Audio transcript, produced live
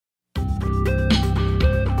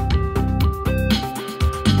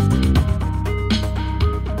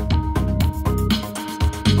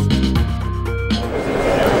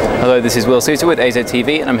Hello, this is Will Souter with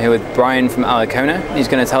AZTV, and I'm here with Brian from Alicona. He's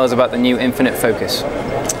going to tell us about the new Infinite Focus.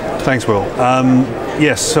 Thanks, Will.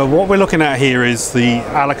 Yes, so what we're looking at here is the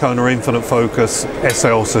Alicona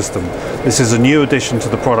InfiniteFocusSL system. This is a new addition to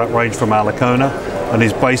the product range from Alicona and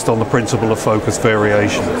is based on the principle of focus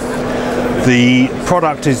variation. The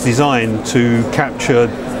product is designed to capture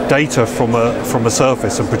data from a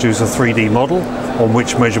surface and produce a 3D model on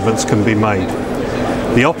which measurements can be made.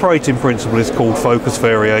 The operating principle is called focus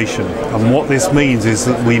variation, and what this means is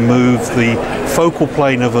that we move the focal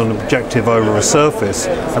plane of an objective over a surface,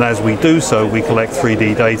 and as we do so we collect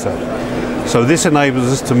 3D data. So this enables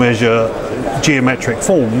us to measure geometric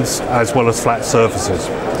forms as well as flat surfaces.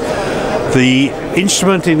 The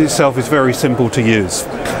instrument in itself is very simple to use.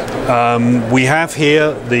 We have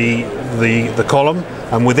here the column,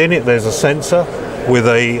 and within it there's a sensor with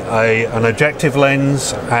an objective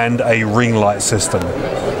lens and a ring light system.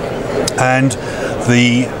 And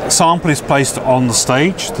the sample is placed on the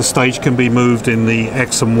stage. The stage can be moved in the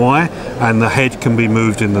X and Y, and the head can be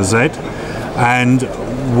moved in the Z. And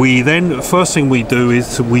first thing we do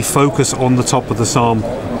is we focus on the top of the sample,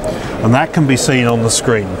 and that can be seen on the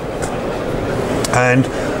screen. And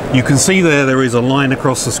you can see there is a line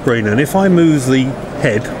across the screen, and if I move the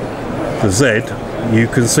head, the Z, you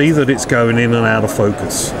can see that it's going in and out of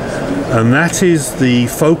focus, and that is the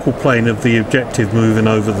focal plane of the objective moving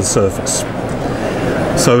over the surface.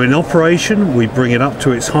 So in operation we bring it up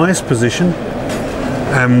to its highest position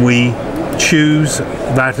and we choose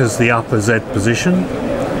that as the upper Z position.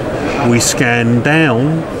 We scan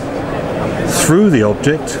down through the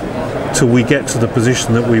object till we get to the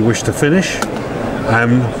position that we wish to finish,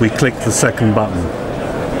 and we click the second button.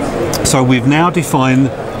 So we've now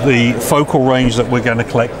defined the focal range that we're going to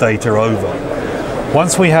collect data over.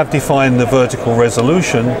 Once we have defined the vertical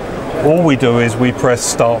resolution, all we do is we press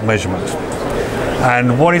start measurement.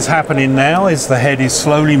 And what is happening now is the head is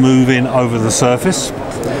slowly moving over the surface,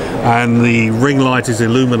 and the ring light is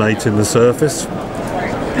illuminating the surface.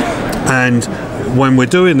 And when we're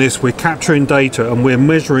doing this, we're capturing data and we're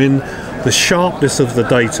measuring the sharpness of the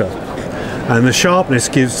data. And the sharpness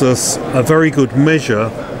gives us a very good measure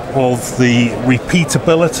of the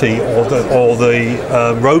repeatability or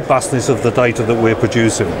the robustness of the data that we're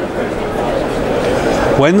producing.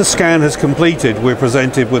 When the scan has completed, we're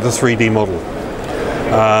presented with a 3D model.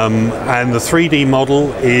 And the 3D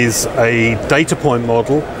model is a data point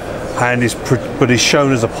model and but is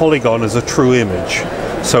shown as a polygon, as a true image.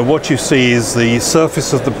 So what you see is the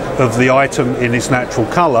surface of the item in its natural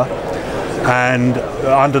color, and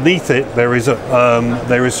underneath it there is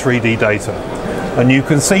 3D data. And you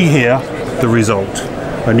can see here the result,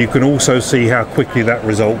 and you can also see how quickly that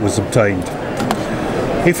result was obtained.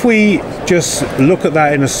 If we just look at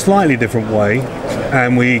that in a slightly different way,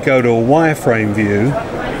 and we go to a wireframe view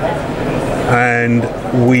and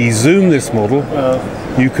we zoom this model,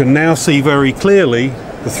 you can now see very clearly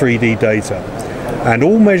the 3D data, and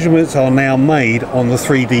all measurements are now made on the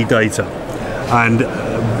 3D data.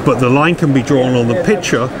 But the line can be drawn on the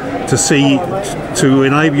picture to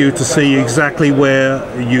enable you to see exactly where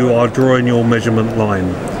you are drawing your measurement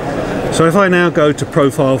line. So if I now go to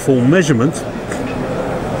profile form measurement,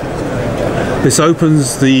 this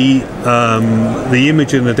opens the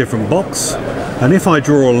image in a different box, and if I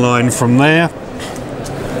draw a line from there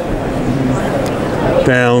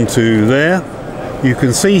down to there, you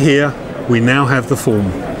can see here we now have the form.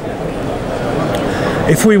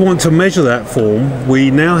 If we want to measure that form, we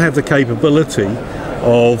now have the capability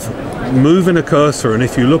of moving a cursor, and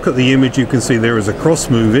if you look at the image you can see there is a cross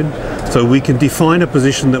moving, so we can define a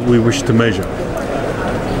position that we wish to measure.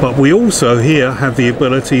 But we also here have the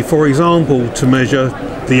ability, for example, to measure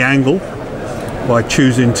the angle by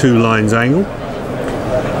choosing two lines angle,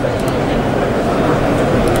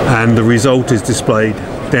 and the result is displayed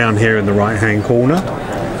down here in the right hand corner.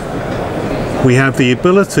 We have the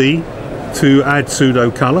ability to add pseudo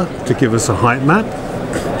color to give us a height map.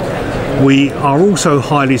 We are also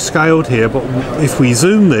highly scaled here, but if we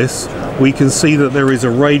zoom this, we can see that there is a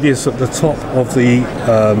radius at the top of the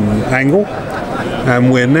angle,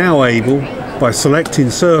 and we're now able, by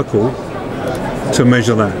selecting circle, to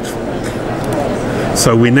measure that.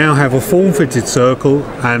 So we now have a form-fitted circle,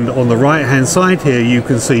 and on the right hand side here you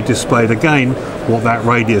can see displayed again what that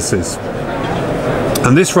radius is.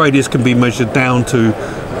 And this radius can be measured down to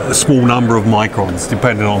a small number of microns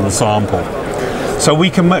depending on the sample. So we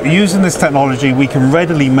can, using this technology, we can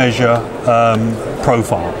readily measure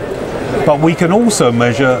profile, but we can also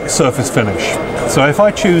measure surface finish. So if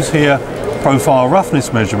I choose here profile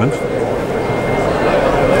roughness measurement,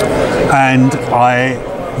 and I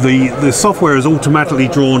The software has automatically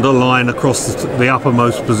drawn a line across the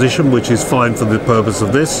uppermost position, which is fine for the purpose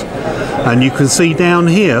of this. And you can see down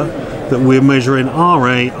here that we're measuring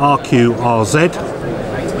RA, RQ, RZ,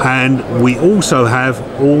 and we also have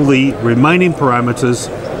all the remaining parameters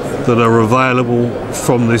that are available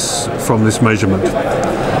from this measurement.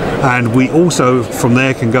 And we also from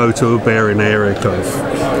there can go to a bearing area curve.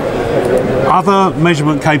 Other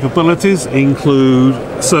measurement capabilities include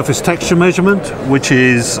surface texture measurement, which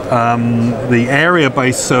is the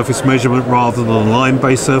area-based surface measurement rather than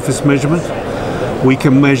line-based surface measurement. We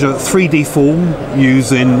can measure 3D form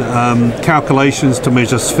using calculations to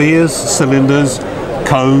measure spheres, cylinders,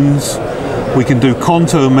 cones. We can do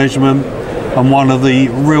contour measurement, and one of the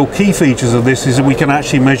real key features of this is that we can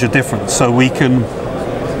actually measure difference. So we can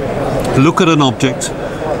look at an object,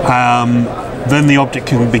 then the object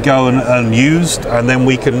can be going and used, and then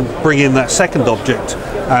we can bring in that second object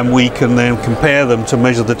and we can then compare them to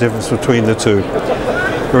measure the difference between the two.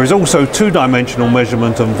 There is also two-dimensional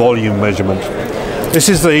measurement and volume measurement. This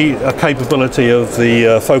is the capability of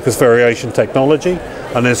the focus variation technology,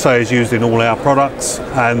 and SA is used in all our products,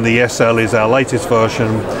 and the SL is our latest version,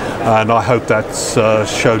 and I hope that's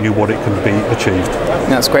shown you what it can be achieved.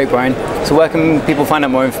 That's great, Brian. So where can people find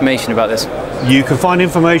out more information about this? You can find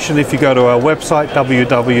information if you go to our website,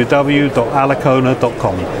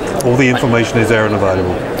 www.alicona.com. All the information is there and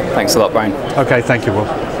available. Thanks a lot, Brian. Okay, thank you, Will.